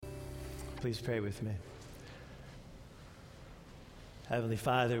Please pray with me. Heavenly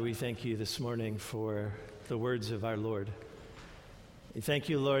Father, we thank you this morning for the words of our Lord. We thank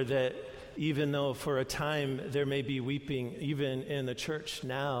you, Lord, that even though for a time there may be weeping, even in the church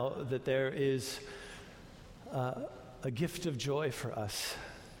now, that there is a gift of joy for us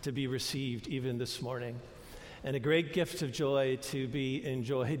to be received even this morning, and a great gift of joy to be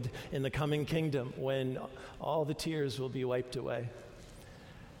enjoyed in the coming kingdom when all the tears will be wiped away.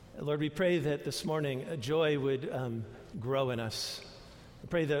 Lord, we pray that this morning joy would grow in us. We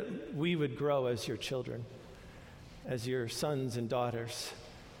pray that we would grow as your children, as your sons and daughters,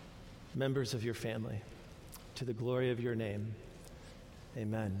 members of your family, to the glory of your name.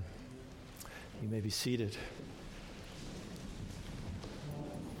 Amen. You may be seated.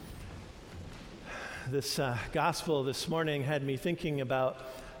 This gospel this morning had me thinking about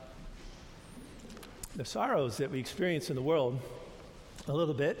the sorrows that we experience in the world a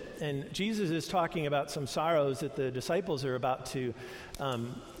little bit, and Jesus is talking about some sorrows that the disciples are about to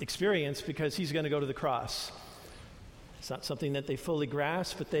experience because he's going to go to the cross. It's not something that they fully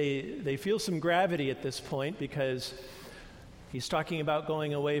grasp, but they feel some gravity at this point because he's talking about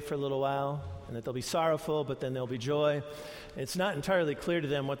going away for a little while and that they'll be sorrowful, but then there'll be joy. It's not entirely clear to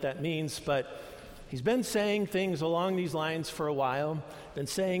them what that means, but he's been saying things along these lines for a while, been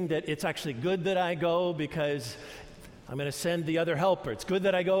saying that it's actually good that I go because I'm going to send the other helper. It's good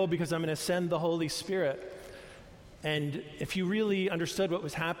that I go because I'm going to send the Holy Spirit. And if you really understood what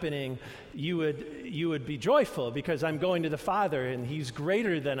was happening, you would be joyful because I'm going to the Father and he's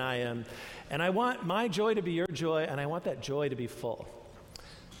greater than I am. And I want my joy to be your joy, and I want that joy to be full.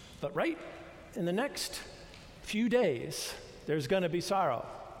 But right in the next few days, there's going to be sorrow.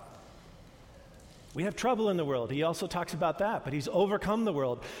 We have trouble in the world. He also talks about that, but he's overcome the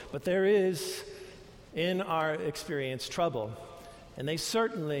world. But there is, in our experience, trouble. And they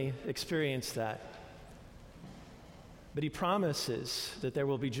certainly experience that. But he promises that there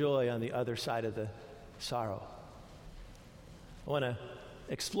will be joy on the other side of the sorrow. I want to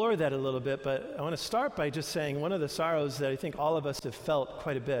explore that a little bit, but I want to start by just saying one of the sorrows that I think all of us have felt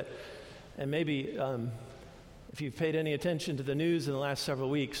quite a bit, and maybe if you've paid any attention to the news in the last several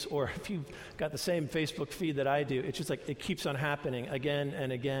weeks, or if you've got the same Facebook feed that I do, it's just like it keeps on happening again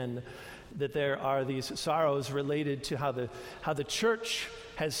and again, that there are these sorrows related to how the church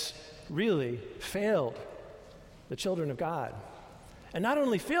has really failed the children of God. And not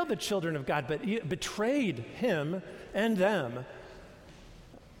only failed the children of God, but betrayed him and them.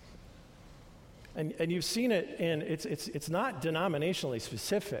 And you've seen it in, it's not denominationally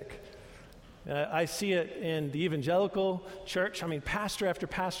specific. I see it in the evangelical church. I mean, pastor after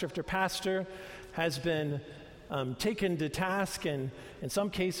pastor after pastor has been taken to task and in some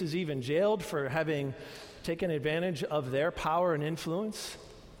cases even jailed for having taken advantage of their power and influence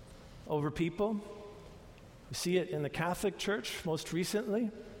over people. We see it in the Catholic Church most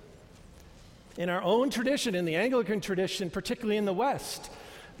recently. In our own tradition, in the Anglican tradition, particularly in the West,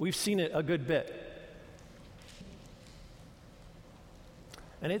 we've seen it a good bit.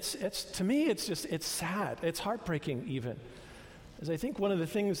 And it's to me, it's sad. It's heartbreaking even. As I think one of the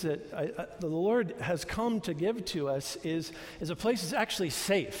things that the Lord has come to give to us is a place that's actually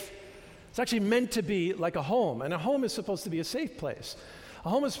safe. It's actually meant to be like a home, and a home is supposed to be a safe place. A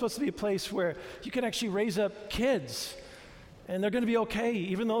home is supposed to be a place where you can actually raise up kids, and they're going to be okay,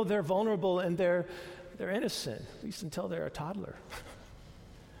 even though they're vulnerable and they're innocent, at least until they're a toddler.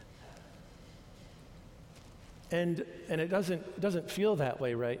 And it doesn't feel that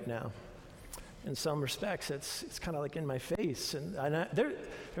way right now. In some respects, it's kind of like in my face, and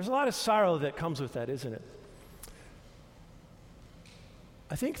there's a lot of sorrow that comes with that, isn't it?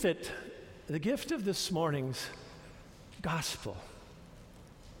 I think that the gift of this morning's gospel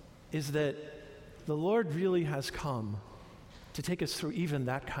is that the Lord really has come to take us through even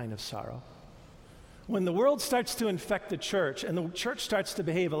that kind of sorrow. When the world starts to infect the church and the church starts to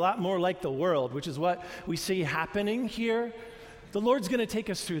behave a lot more like the world, which is what we see happening here, the Lord's going to take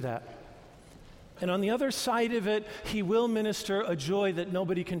us through that. And on the other side of it, he will minister a joy that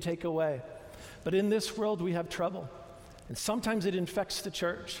nobody can take away. But in this world, we have trouble. And sometimes it infects the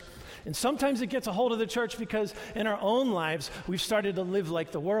church. And sometimes it gets a hold of the church because in our own lives, we've started to live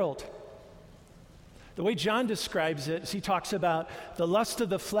like the world. The way John describes it is he talks about the lust of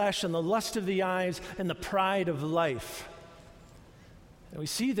the flesh and the lust of the eyes and the pride of life. And we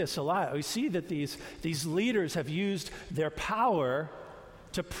see this a lot. We see that these leaders have used their power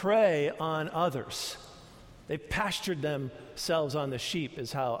to prey on others. They've pastured themselves on the sheep,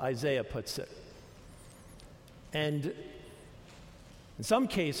 is how Isaiah puts it. And In some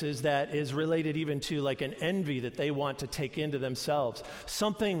cases, that is related even to like an envy that they want to take into themselves,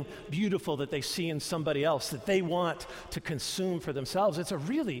 something beautiful that they see in somebody else that they want to consume for themselves. It's a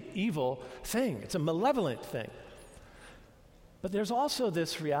really evil thing. It's a malevolent thing. But there's also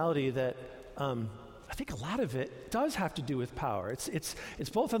this reality that I think a lot of it does have to do with power. It's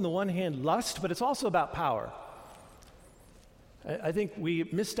both on the one hand lust, but it's also about power. I think we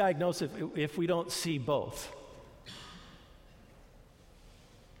misdiagnose if we don't see both.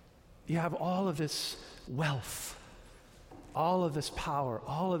 You have all of this wealth, all of this power,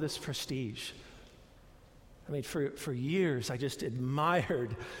 all of this prestige. I mean, for years, I just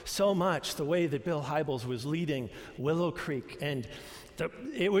admired so much the way that Bill Hybels was leading Willow Creek. And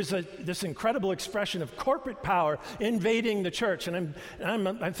it was this incredible expression of corporate power invading the church. And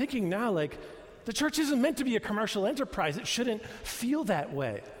I'm thinking now, like, the church isn't meant to be a commercial enterprise. It shouldn't feel that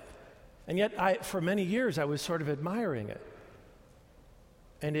way. And yet, for many years, I was sort of admiring it.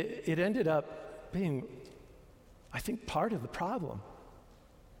 And it ended up being, I think, part of the problem.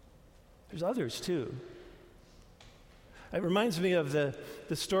 There's others, too. It reminds me of the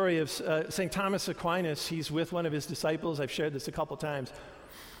story of St. Thomas Aquinas. He's with one of his disciples. I've shared this a couple times.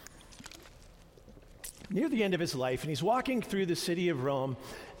 Near the end of his life, and he's walking through the city of Rome,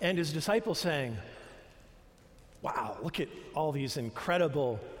 and his disciple saying, wow, look at all these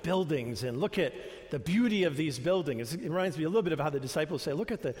incredible buildings, and look at the beauty of these buildings. It reminds me a little bit of how the disciples say,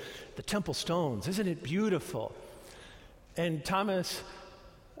 look at the temple stones. Isn't it beautiful? And Thomas,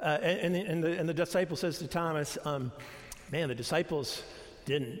 and the disciple says to Thomas, man, the disciples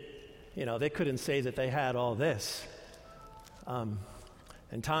didn't, they couldn't say that they had all this. And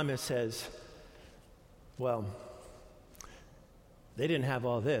Thomas says, well, they didn't have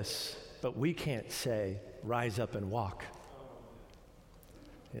all this, but we can't say, rise up and walk.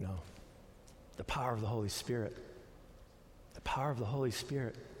 The power of the Holy Spirit. The power of the Holy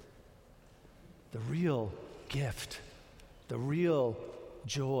Spirit. The real gift. The real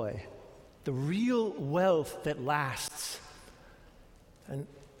joy. The real wealth that lasts. And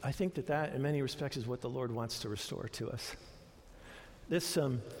I think that in many respects is what the Lord wants to restore to us. This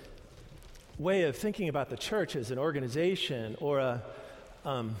way of thinking about the church as an organization or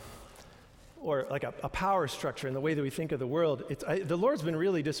like a power structure in the way that we think of the world, the Lord's been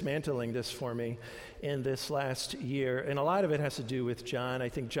really dismantling this for me in this last year, and a lot of it has to do with John. I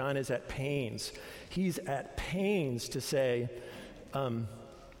think John is at pains. He's at pains to say, the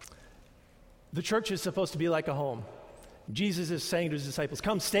church is supposed to be like a home. Jesus is saying to his disciples,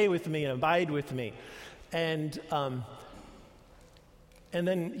 come stay with me and abide with me. And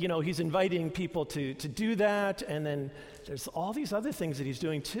then, he's inviting people to do that, and then there's all these other things that he's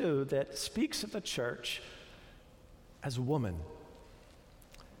doing too that speaks of the church as a woman.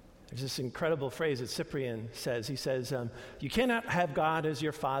 There's this incredible phrase that Cyprian says. He says, you cannot have God as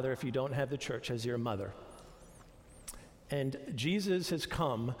your father if you don't have the church as your mother. And Jesus has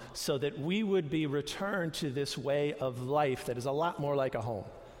come so that we would be returned to this way of life that is a lot more like a home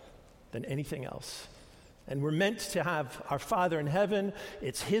than anything else. And we're meant to have our Father in heaven.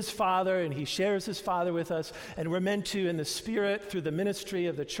 It's his Father, and he shares his Father with us. And we're meant to, in the Spirit, through the ministry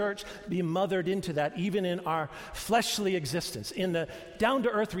of the church, be mothered into that, even in our fleshly existence, in the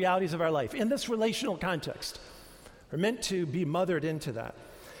down-to-earth realities of our life, in this relational context. We're meant to be mothered into that.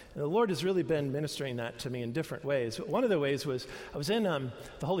 And the Lord has really been ministering that to me in different ways. But one of the ways was, I was in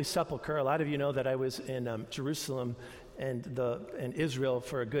the Holy Sepulchre. A lot of you know that I was in Jerusalem and Israel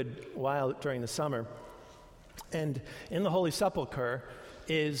for a good while during the summer. And in the Holy Sepulchre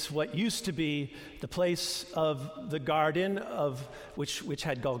is what used to be the place of the garden of which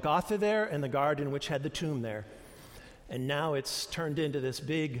had Golgotha there, and the garden which had the tomb there. And now it's turned into this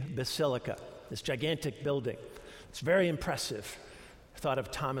big basilica, this gigantic building. It's very impressive. I thought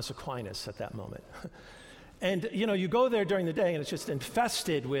of Thomas Aquinas at that moment. And you go there during the day, and it's just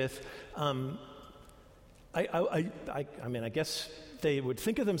infested with. I guess they would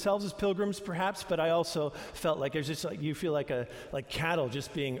think of themselves as pilgrims, perhaps, but I also felt like there's just you feel like cattle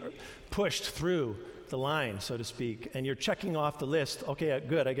just being pushed through the line, so to speak, and you're checking off the list. Okay,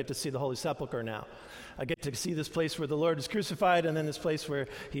 good, I get to see the Holy Sepulchre now. I get to see this place where the Lord is crucified, and then this place where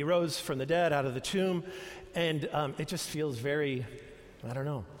he rose from the dead out of the tomb, and it just feels very, I don't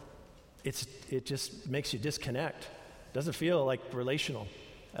know. It just makes you disconnect. It doesn't feel like relational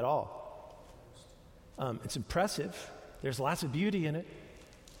at all. It's impressive. There's lots of beauty in it.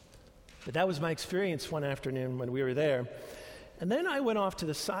 But that was my experience one afternoon when we were there. And then I went off to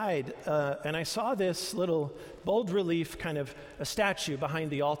the side, and I saw this little bold relief kind of a statue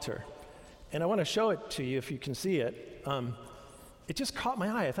behind the altar. And I want to show it to you if you can see it. It just caught my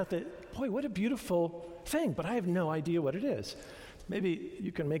eye. I thought that, boy, what a beautiful thing, but I have no idea what it is. Maybe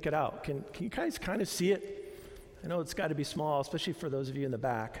you can make it out. Can you guys kind of see it? I know it's got to be small, especially for those of you in the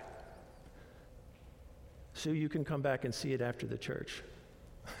back. So you can come back and see it after the church.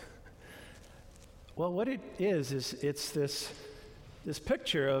 Well, what it is it's this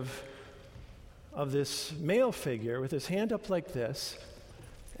picture of this male figure with his hand up like this,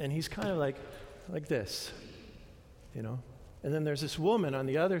 and he's kind of like this, you know? And then there's this woman on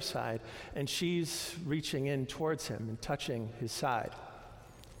the other side, and she's reaching in towards him and touching his side.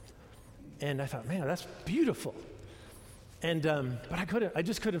 And I thought, man, that's beautiful. And but I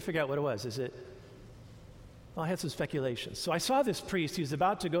just couldn't figure out what it was. Well, I had some speculations. So I saw this priest. He was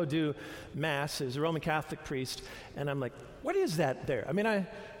about to go do Mass. He was a Roman Catholic priest. And I'm like, what is that there? I mean, I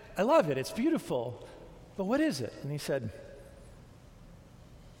love it. It's beautiful. But what is it? And he said,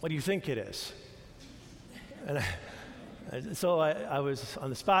 what do you think it is? And so I was on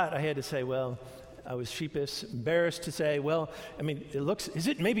the spot. I had to say, well, I was sheepish, embarrassed to say, well, I mean, is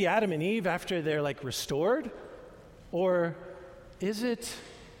it maybe Adam and Eve after they're like restored? Or is it,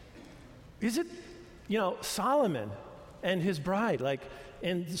 you know, Solomon and his bride, like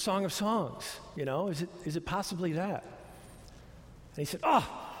in the Song of Songs, you know? Is it possibly that? And he said, oh,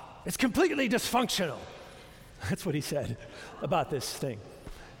 it's completely dysfunctional. That's what he said about this thing.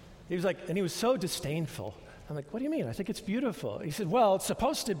 He was like, and he was so disdainful. I'm like, what do you mean? I think it's beautiful. He said, well, it's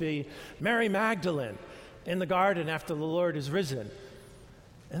supposed to be Mary Magdalene in the garden after the Lord is risen.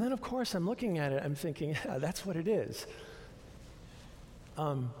 And then, of course, I'm looking at it, I'm thinking, yeah, that's what it is.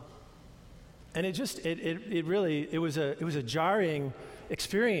 And it was a jarring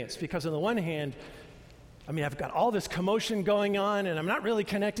experience, because on the one hand, I mean, I've got all this commotion going on, and I'm not really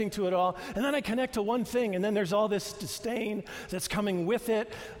connecting to it all. And then I connect to one thing, and then there's all this disdain that's coming with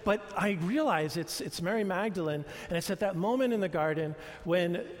it. But I realize it's Mary Magdalene, and it's at that moment in the garden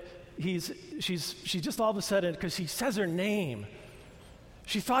when she just all of a sudden, because he says her name,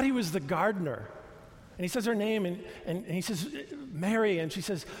 she thought he was the gardener. And he says her name, and he says, Mary, and she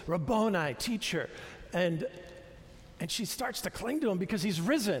says, Rabboni, teacher. And she starts to cling to him because he's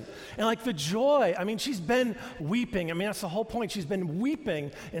risen. And like the joy, I mean, she's been weeping. I mean, that's the whole point. She's been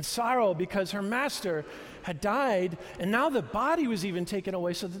weeping in sorrow because her master had died, and now the body was even taken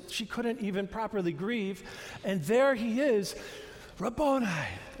away so that she couldn't even properly grieve. And there he is, Rabboni.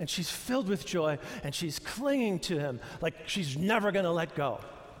 And she's filled with joy, and she's clinging to him like she's never going to let go.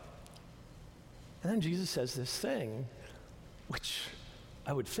 And then Jesus says this thing, which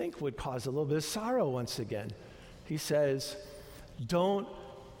I would think would cause a little bit of sorrow once again. He says, don't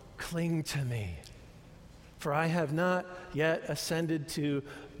cling to me, for I have not yet ascended to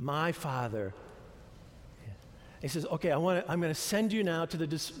my Father. He says, okay, I'm going to send you now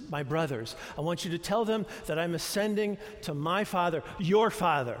to my brothers. I want you to tell them that I'm ascending to my Father, your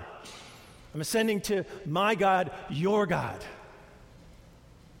Father. I'm ascending to my God, your God.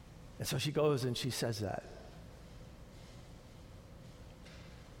 And so she goes and she says that.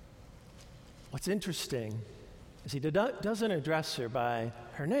 What's interesting is he doesn't address her by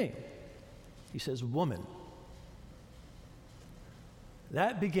her name. He says, woman.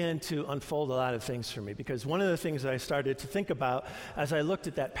 That began to unfold a lot of things for me, because one of the things that I started to think about as I looked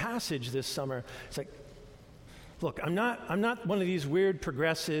at that passage this summer, it's like, look, I'm not one of these weird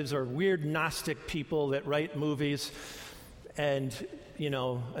progressives or weird Gnostic people that write movies and, you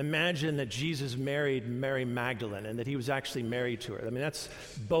know, imagine that Jesus married Mary Magdalene and that he was actually married to her. I mean, that's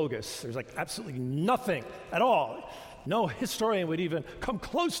bogus. There's like absolutely nothing at all. No historian would even come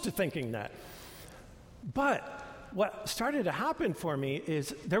close to thinking that. But what started to happen for me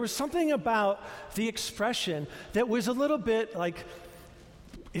is there was something about the expression that was a little bit like,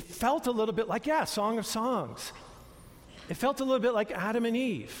 it felt a little bit like, yeah, Song of Songs. It felt a little bit like Adam and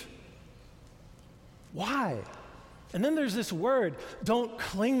Eve. Why? And then there's this word, don't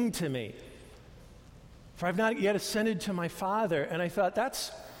cling to me, for I've not yet ascended to my Father. And I thought,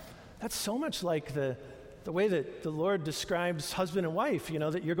 that's so much like the way that the Lord describes husband and wife, you know,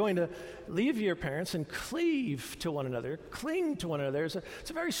 that you're going to leave your parents and cleave to one another, cling to one another. It's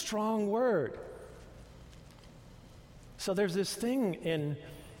a very strong word. So there's this thing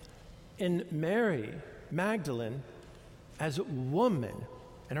in Mary Magdalene as a woman,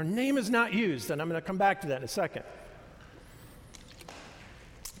 and her name is not used, and I'm going to come back to that in a second.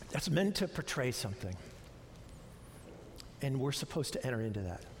 That's meant to portray something. And we're supposed to enter into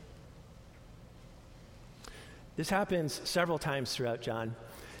that. This happens several times throughout John.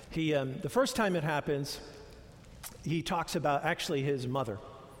 The first time it happens, he talks about actually his mother.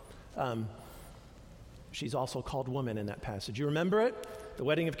 She's also called woman in that passage. You remember it? The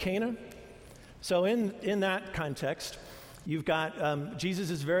wedding of Cana? So in that context, you've got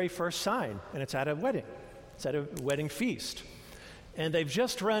Jesus' very first sign, and it's at a wedding. It's at a wedding feast. And they've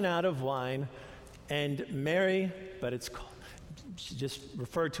just run out of wine, and Mary, but she's just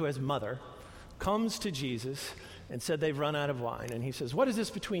referred to as mother, comes to Jesus and said they've run out of wine. And he says, what is this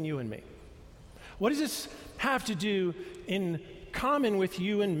between you and me? What does this have to do in common with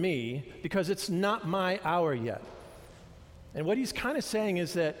you and me, because it's not my hour yet? And what he's kind of saying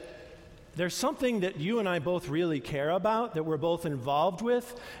is that there's something that you and I both really care about, that we're both involved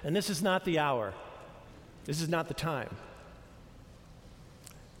with, and this is not the hour. This is not the time.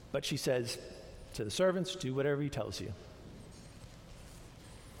 But she says to the servants, do whatever he tells you.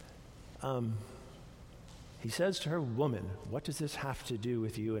 He says to her, woman, what does this have to do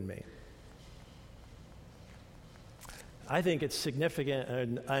with you and me? I think it's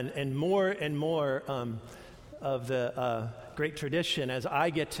significant, and more of the great tradition, as I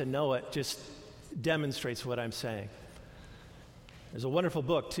get to know it, just demonstrates what I'm saying. There's a wonderful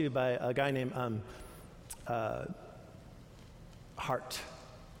book, too, by a guy named Hart,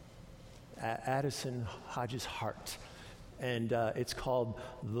 Addison Hodges Hart. And it's called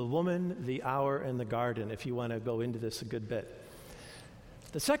The Woman, the Hour, and the Garden, if you want to go into this a good bit.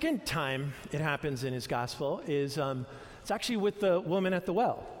 The second time it happens in his gospel is it's actually with the woman at the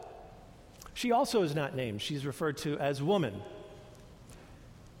well. She also is not named. She's referred to as woman.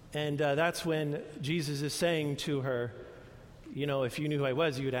 And that's when Jesus is saying to her, you know, if you knew who I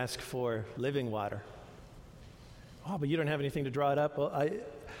was, you would ask for living water. Oh, but you don't have anything to draw it up. Well,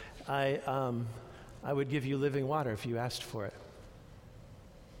 I would give you living water if you asked for it.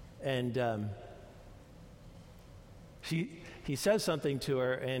 And he says something to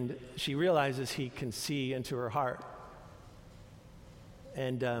her, and she realizes he can see into her heart.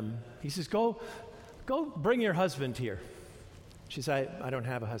 And he says, go bring your husband here. She says, I don't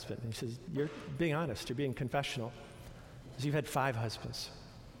have a husband. And he says, you're being honest. You're being confessional. Because you've had 5 husbands.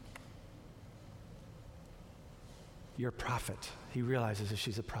 You're a prophet. He realizes that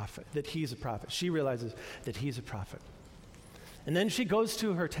she's a prophet, that he's a prophet. She realizes that he's a prophet. And then she goes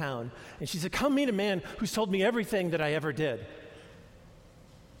to her town, and she said, come meet a man who's told me everything that I ever did.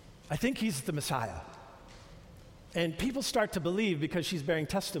 I think he's the Messiah. And people start to believe because she's bearing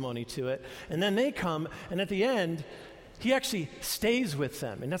testimony to it. And then they come, and at the end, he actually stays with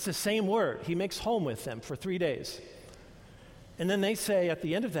them. And that's the same word. He makes home with them for 3 days. And then they say at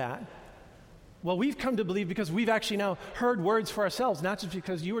the end of that, well, we've come to believe because we've actually now heard words for ourselves, not just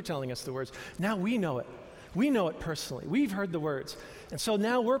because you were telling us the words. Now we know it. We know it personally. We've heard the words. And so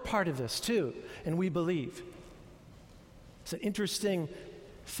now we're part of this too, and we believe. It's an interesting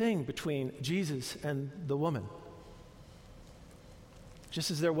thing between Jesus and the woman. Just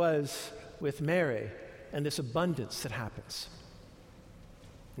as there was with Mary and this abundance that happens.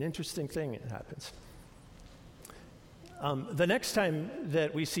 An interesting thing that happens. The next time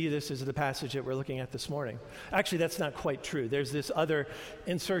that we see this is the passage that we're looking at this morning. Actually, that's not quite true. There's this other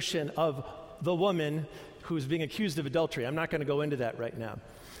insertion of the woman who's being accused of adultery. I'm not going to go into that right now.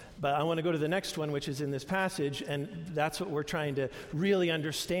 But I want to go to the next one, which is in this passage, and that's what we're trying to really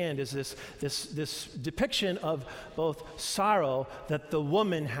understand, is this depiction of both sorrow that the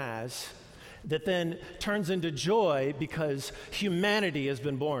woman has that then turns into joy because humanity has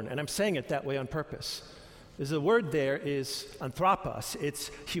been born. And I'm saying it that way on purpose. The word there is anthropos. It's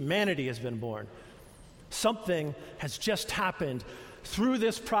humanity has been born. Something has just happened through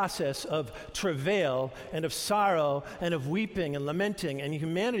this process of travail and of sorrow and of weeping and lamenting, and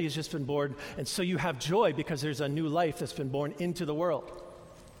humanity has just been born, and so you have joy because there's a new life that's been born into the world.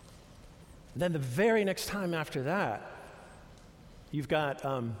 And then the very next time after that, you've got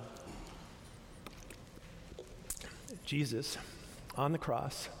Jesus on the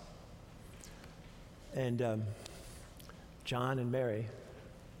cross, and John and Mary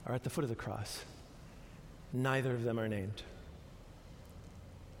are at the foot of the cross. Neither of them are named.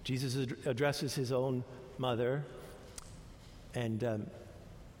 Jesus addresses his own mother, and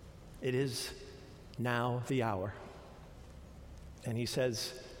it is now the hour. And he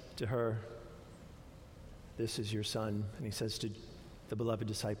says to her, this is your son. And he says to the beloved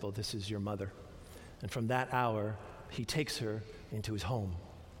disciple, this is your mother. And from that hour, he takes her into his home.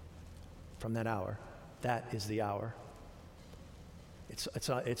 From that hour, that is the hour.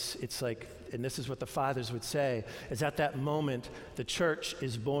 It's like, and this is what the fathers would say, is at that moment, the church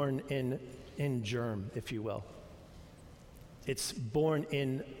is born in germ, if you will. It's born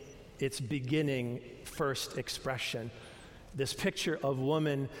in its beginning first expression. This picture of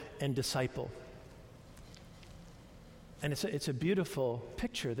woman and disciple. And it's a beautiful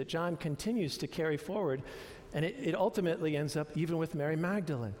picture that John continues to carry forward, and it ultimately ends up even with Mary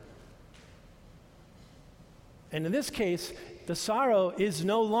Magdalene. And in this case, the sorrow is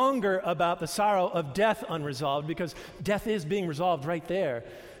no longer about the sorrow of death unresolved, because death is being resolved right there.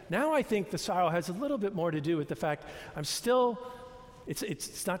 Now I think the sorrow has a little bit more to do with the fact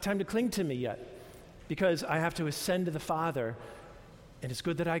it's not time to cling to me yet, because I have to ascend to the Father, and it's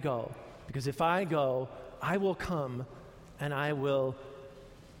good that I go, because if I go, I will come and I will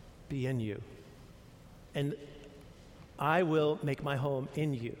be in you. And I will make my home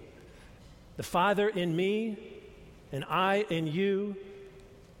in you. The Father in me, and I in you,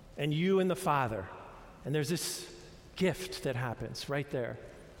 and you in the Father. And there's this gift that happens right there.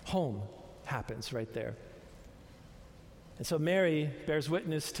 Home happens right there. And so Mary bears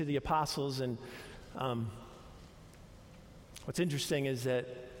witness to the apostles, and what's interesting is that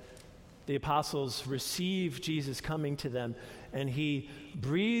the apostles receive Jesus coming to them, and he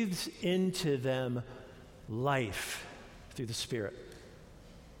breathes into them life through the Spirit.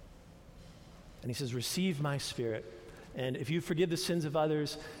 And he says, receive my Spirit. And if you forgive the sins of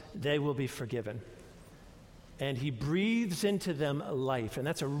others, they will be forgiven. And he breathes into them life. And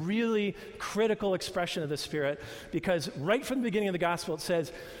that's a really critical expression of the Spirit, because right from the beginning of the gospel it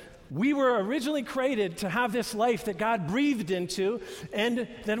says, we were originally created to have this life that God breathed into, and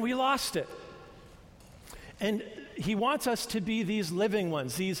then we lost it. And he wants us to be these living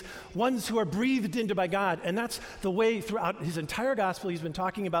ones, these ones who are breathed into by God. And that's the way throughout his entire gospel he's been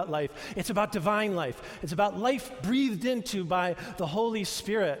talking about life. It's about divine life. It's about life breathed into by the Holy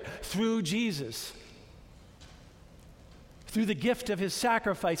Spirit through Jesus, through the gift of his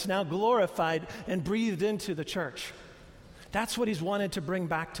sacrifice, now glorified and breathed into the church. That's what he's wanted to bring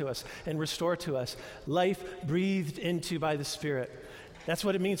back to us and restore to us. Life breathed into by the Spirit. That's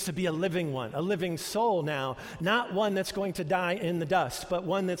what it means to be a living one, a living soul now, not one that's going to die in the dust, but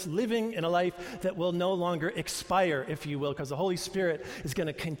one that's living in a life that will no longer expire, if you will, because the Holy Spirit is going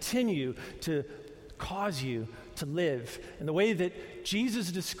to continue to cause you to live. And the way that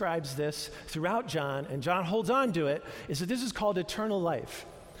Jesus describes this throughout John, and John holds on to it, is that this is called eternal life.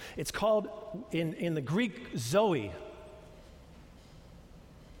 It's called, in the Greek, Zoe.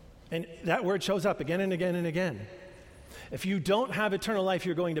 And that word shows up again and again and again. If you don't have eternal life,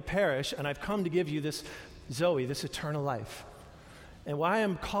 you're going to perish, and I've come to give you this Zoe, this eternal life. And why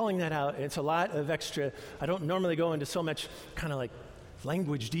I'm calling that out, it's a lot of extra, I don't normally go into so much kind of like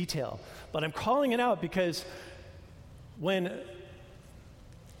language detail, but I'm calling it out because when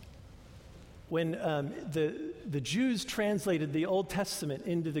the Jews translated the Old Testament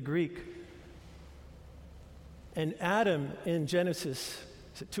into the Greek, and Adam in Genesis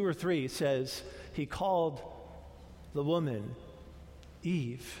 2 or 3 says he called the woman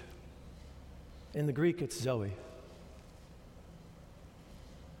Eve. In the Greek, it's Zoe.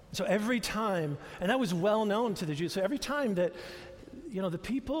 So every time, and that was well known to the Jews, so every time that, the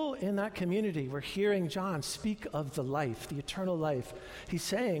people in that community were hearing John speak of the life, the eternal life, he's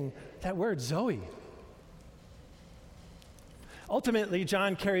saying that word, Zoe. Ultimately,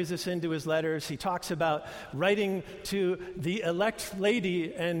 John carries this into his letters. He talks about writing to the elect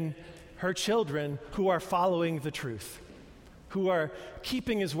lady and her children who are following the truth, who are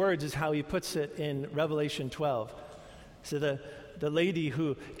keeping his words, is how he puts it in Revelation 12. So the lady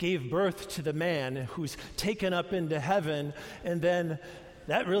who gave birth to the man who's taken up into heaven, and then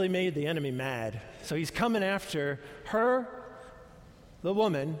that really made the enemy mad. So he's coming after her, the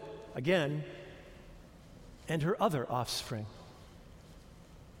woman, again, and her other offspring.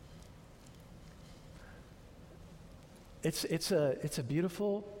 It's a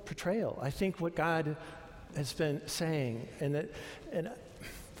beautiful portrayal. I think what God has been saying, and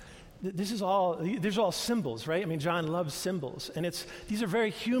these are all symbols, right? I mean, John loves symbols, and these are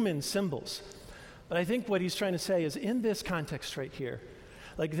very human symbols. But I think what he's trying to say is, in this context right here,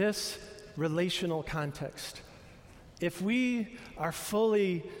 like this relational context, if we are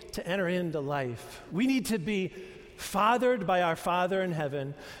fully to enter into life, we need to be fathered by our Father in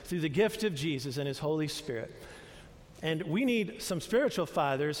heaven through the gift of Jesus and his Holy Spirit. And we need some spiritual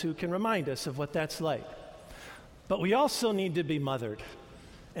fathers who can remind us of what that's like. But we also need to be mothered.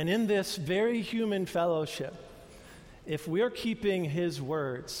 And in this very human fellowship, if we're keeping his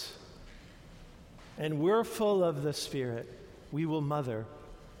words and we're full of the Spirit, we will mother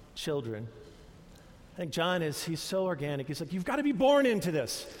children. I think John he's so organic. He's like, you've got to be born into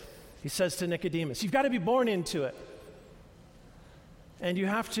this. He says to Nicodemus, you've got to be born into it. And you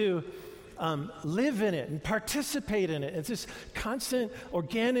have to live in it and participate in it. It's this constant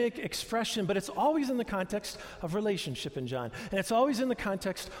organic expression, but it's always in the context of relationship in John. And it's always in the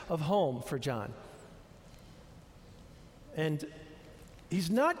context of home for John. And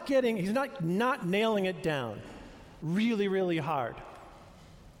he's not nailing it down really, really hard.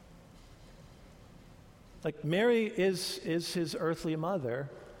 Like Mary is his earthly mother,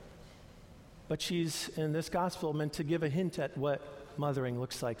 but she's in this gospel meant to give a hint at what mothering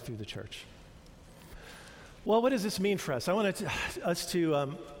looks like through the church. Well, what does this mean for us? I want us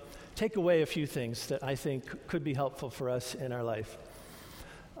to take away a few things that I think could be helpful for us in our life.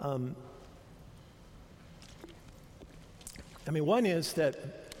 One is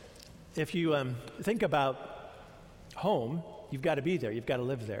that if you think about home, you've got to be there, you've got to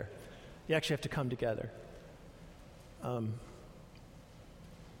live there. You actually have to come together. I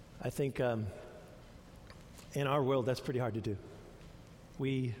think in our world that's pretty hard to do.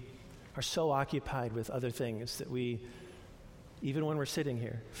 We are so occupied with other things that even when we're sitting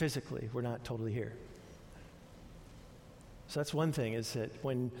here, physically, we're not totally here. So that's one thing, is that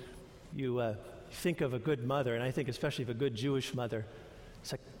when you think of a good mother, and I think especially of a good Jewish mother,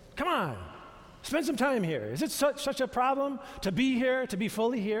 it's like, come on, spend some time here. Is it such a problem to be here, to be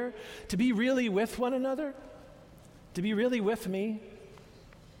fully here, to be really with one another, to be really with me?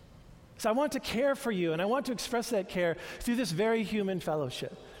 So I want to care for you, and I want to express that care through this very human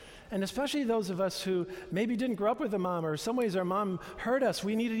fellowship. And especially those of us who maybe didn't grow up with a mom, or in some ways our mom hurt us,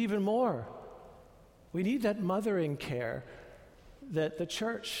 we need it even more. We need that mothering care that the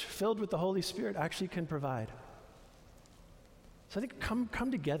church, filled with the Holy Spirit, actually can provide. So I think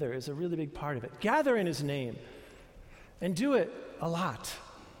come together is a really big part of it. Gather in His name, and do it a lot.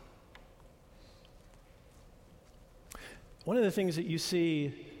 One of the things that you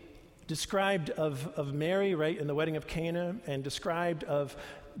see described of Mary, right, in the wedding of Cana, and described of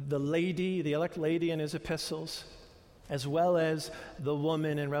the elect lady in his epistles, as well as the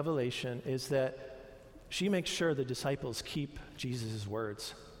woman in Revelation, is that she makes sure the disciples keep Jesus'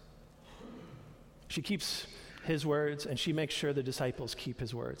 words. She keeps His words, and she makes sure the disciples keep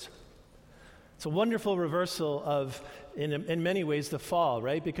His words. It's a wonderful reversal of, in many ways, the fall,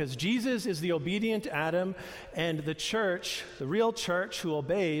 right? Because Jesus is the obedient Adam, and the church, the real church who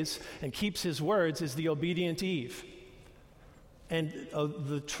obeys and keeps His words, is the obedient Eve. And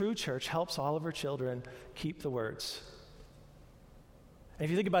the true church helps all of her children keep the words. And if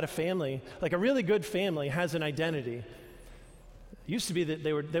you think about a family, like a really good family has an identity. It used to be that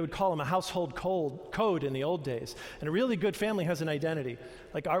they would call them a household code in the old days. And a really good family has an identity.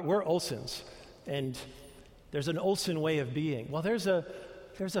 Like we're Olsons, and there's an Olsen way of being. Well, there's a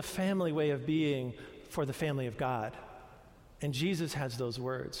family way of being for the family of God. And Jesus has those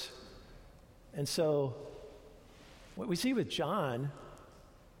words. And so what we see with John,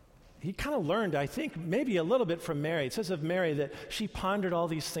 he kind of learned, I think, maybe a little bit from Mary. It says of Mary that she pondered all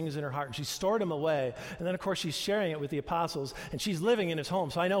these things in her heart, and she stored them away. And then, of course, she's sharing it with the apostles, and she's living in his home.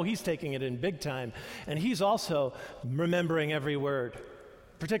 So I know he's taking it in big time. And he's also remembering every word,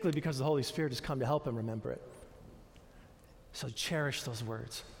 particularly because the Holy Spirit has come to help him remember it. So cherish those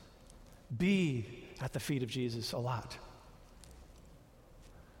words. Be at the feet of Jesus a lot.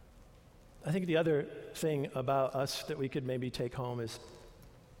 I think the other thing about us that we could maybe take home is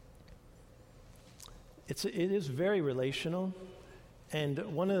it is very relational. And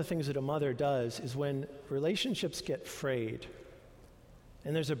one of the things that a mother does is when relationships get frayed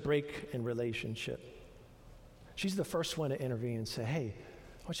and there's a break in relationship, she's the first one to intervene and say, hey,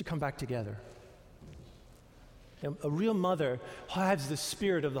 why don't you come back together? A real mother has the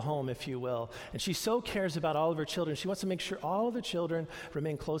spirit of the home, if you will, and she so cares about all of her children. She wants to make sure all of the children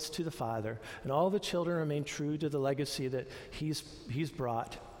remain close to the Father, and all the children remain true to the legacy that He's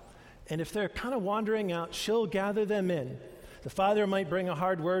brought. And if they're kind of wandering out, she'll gather them in. The Father might bring a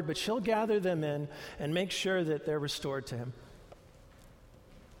hard word, but she'll gather them in and make sure that they're restored to Him.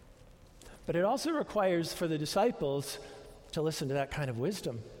 But it also requires for the disciples to listen to that kind of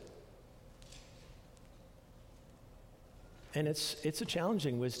wisdom. And it's a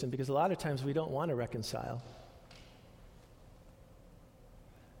challenging wisdom because a lot of times we don't want to reconcile.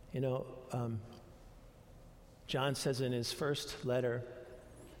 John says in his first letter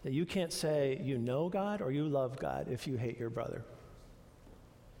that you can't say you know God or you love God if you hate your brother.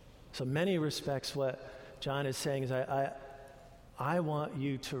 So in many respects what John is saying is I want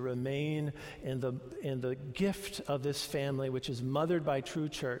you to remain in the gift of this family, which is mothered by true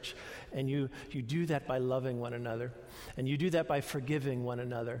church, and you do that by loving one another, and you do that by forgiving one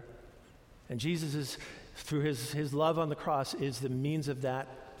another. And Jesus is, through his love on the cross, is the means of that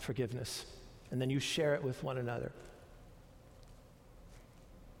forgiveness. And then you share it with one another.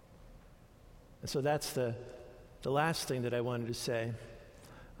 And so that's the last thing that I wanted to say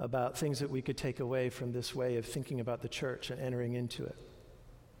about things that we could take away from this way of thinking about the church and entering into it.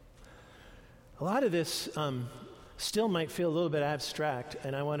 A lot of this still might feel a little bit abstract,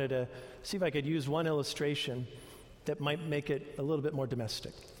 and I wanted to see if I could use one illustration that might make it a little bit more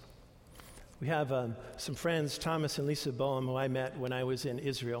domestic. We have some friends, Thomas and Lisa Boehm, who I met when I was in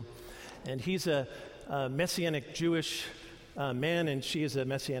Israel. And he's a Messianic Jewish man, and she is a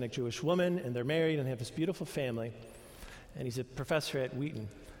Messianic Jewish woman, and they're married and they have this beautiful family. And he's a professor at Wheaton.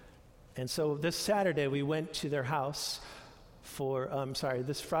 And so this Saturday we went to their house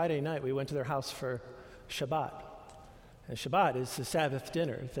this Friday night we went to their house for Shabbat. And Shabbat is the Sabbath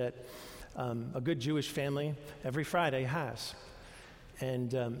dinner that a good Jewish family every Friday has.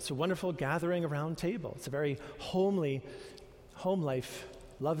 And it's a wonderful gathering around table. It's a very homely, home life,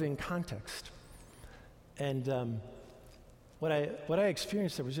 loving context. And what I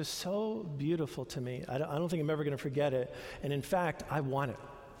experienced there was just so beautiful to me. I don't think I'm ever going to forget it. And in fact, I want it.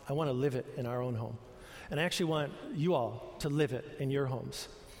 I want to live it in our own home. And I actually want you all to live it in your homes.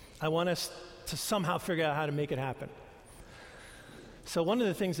 I want us to somehow figure out how to make it happen. So one of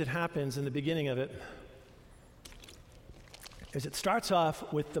the things that happens in the beginning of it is it starts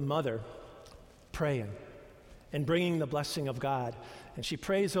off with the mother praying and bringing the blessing of God. And she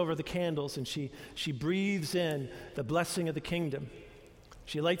prays over the candles, and she breathes in the blessing of the kingdom.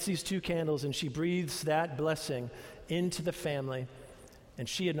 She lights these 2 candles, and she breathes that blessing into the family, and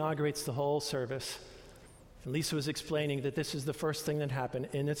she inaugurates the whole service. And Lisa was explaining that this is the first thing that happened,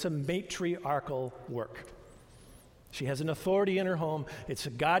 and it's a matriarchal work. She has an authority in her home. It's a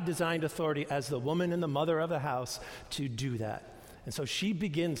God-designed authority as the woman and the mother of the house to do that. And so she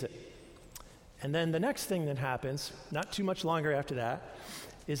begins it. And then the next thing that happens, not too much longer after that,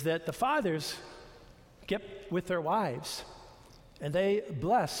 is that the fathers get with their wives, and they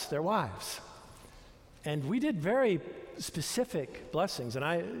bless their wives. And we did very specific blessings.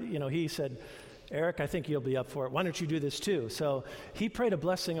 And he said, Eric, I think you'll be up for it. Why don't you do this too? So he prayed a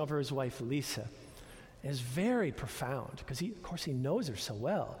blessing over his wife, Lisa. It's very profound because he knows her so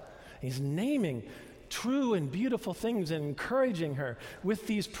well. He's naming true and beautiful things and encouraging her with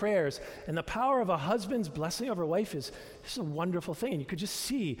these prayers. And the power of a husband's blessing over a wife is a wonderful thing. And you could just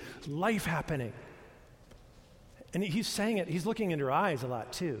see life happening. And he's saying it, he's looking into her eyes a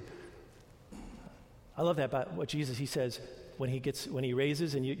lot too. I love that about what Jesus, he says, when he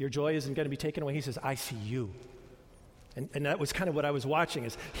raises and your joy isn't going to be taken away, he says, I see you. And that was kind of what I was watching,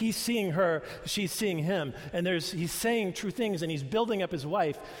 is he's seeing her, she's seeing him, and he's saying true things, and he's building up his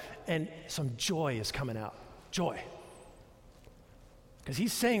wife, and some joy is coming out. Joy. Because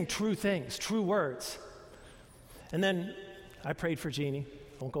he's saying true things, true words. And then I prayed for Jeannie.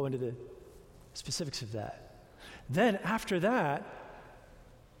 I won't go into the specifics of that. Then after that,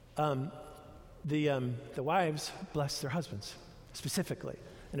 the wives blessed their husbands, specifically,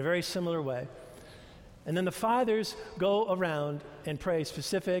 in a very similar way. And then the fathers go around and pray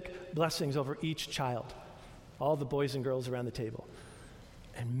specific blessings over each child, all the boys and girls around the table.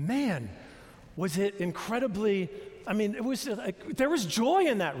 And man, was it incredibly, it was there was joy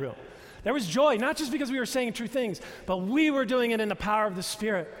in that room. There was joy, not just because we were saying true things, but we were doing it in the power of the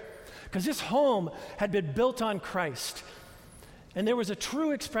Spirit. Because this home had been built on Christ. And there was a true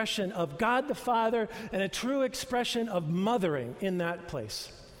expression of God the Father and a true expression of mothering in that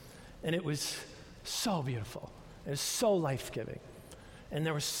place. And it was so beautiful. It was so life-giving. And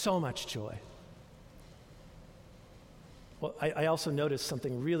there was so much joy. Well, I also noticed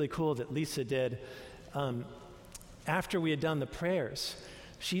something really cool that Lisa did. After we had done the prayers,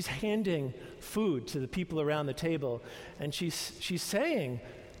 she's handing food to the people around the table. And she's saying,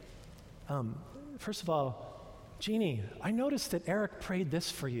 first of all, Jeannie, I noticed that Eric prayed this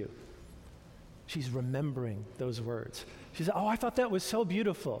for you. She's remembering those words. She said, I thought that was so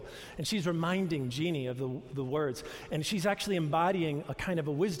beautiful. And she's reminding Jeannie of the words. And she's actually embodying a kind of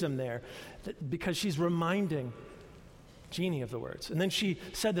a wisdom there because she's reminding Jeannie of the words. And then she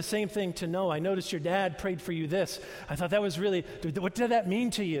said the same thing to Noah. I noticed your dad prayed for you this. I thought that was really, what did that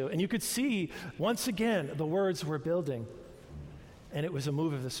mean to you? And you could see, once again, the words were building. And it was a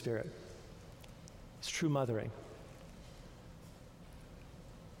move of the Spirit. It's true mothering.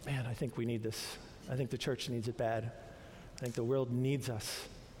 Man, I think we need this. I think the church needs it bad. I think the world needs us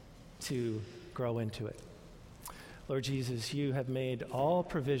to grow into it. Lord Jesus, you have made all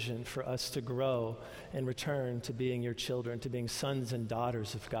provision for us to grow and return to being your children, to being sons and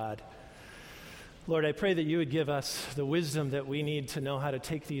daughters of God. Lord, I pray that you would give us the wisdom that we need to know how to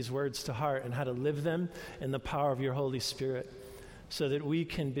take these words to heart and how to live them in the power of your Holy Spirit so that we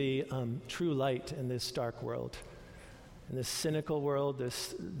can be true light in this dark world. In this cynical world,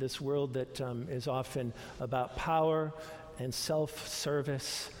 this world that is often about power and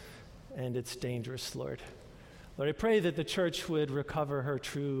self-service, and it's dangerous, Lord. Lord, I pray that the church would recover her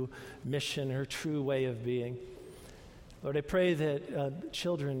true mission, her true way of being. Lord, I pray that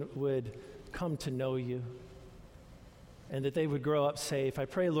children would come to know you and that they would grow up safe. I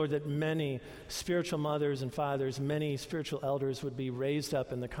pray, Lord, that many spiritual mothers and fathers, many spiritual elders would be raised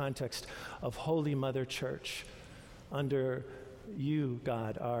up in the context of Holy Mother Church under you,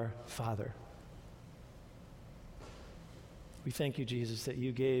 God, our Father. We thank you, Jesus, that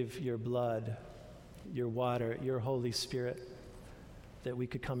you gave your blood, your water, your Holy Spirit, that we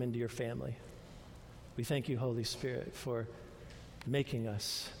could come into your family. We thank you, Holy Spirit, for making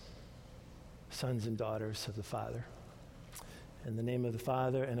us sons and daughters of the Father. In the name of the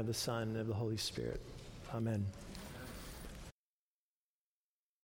Father, and of the Son, and of the Holy Spirit. Amen.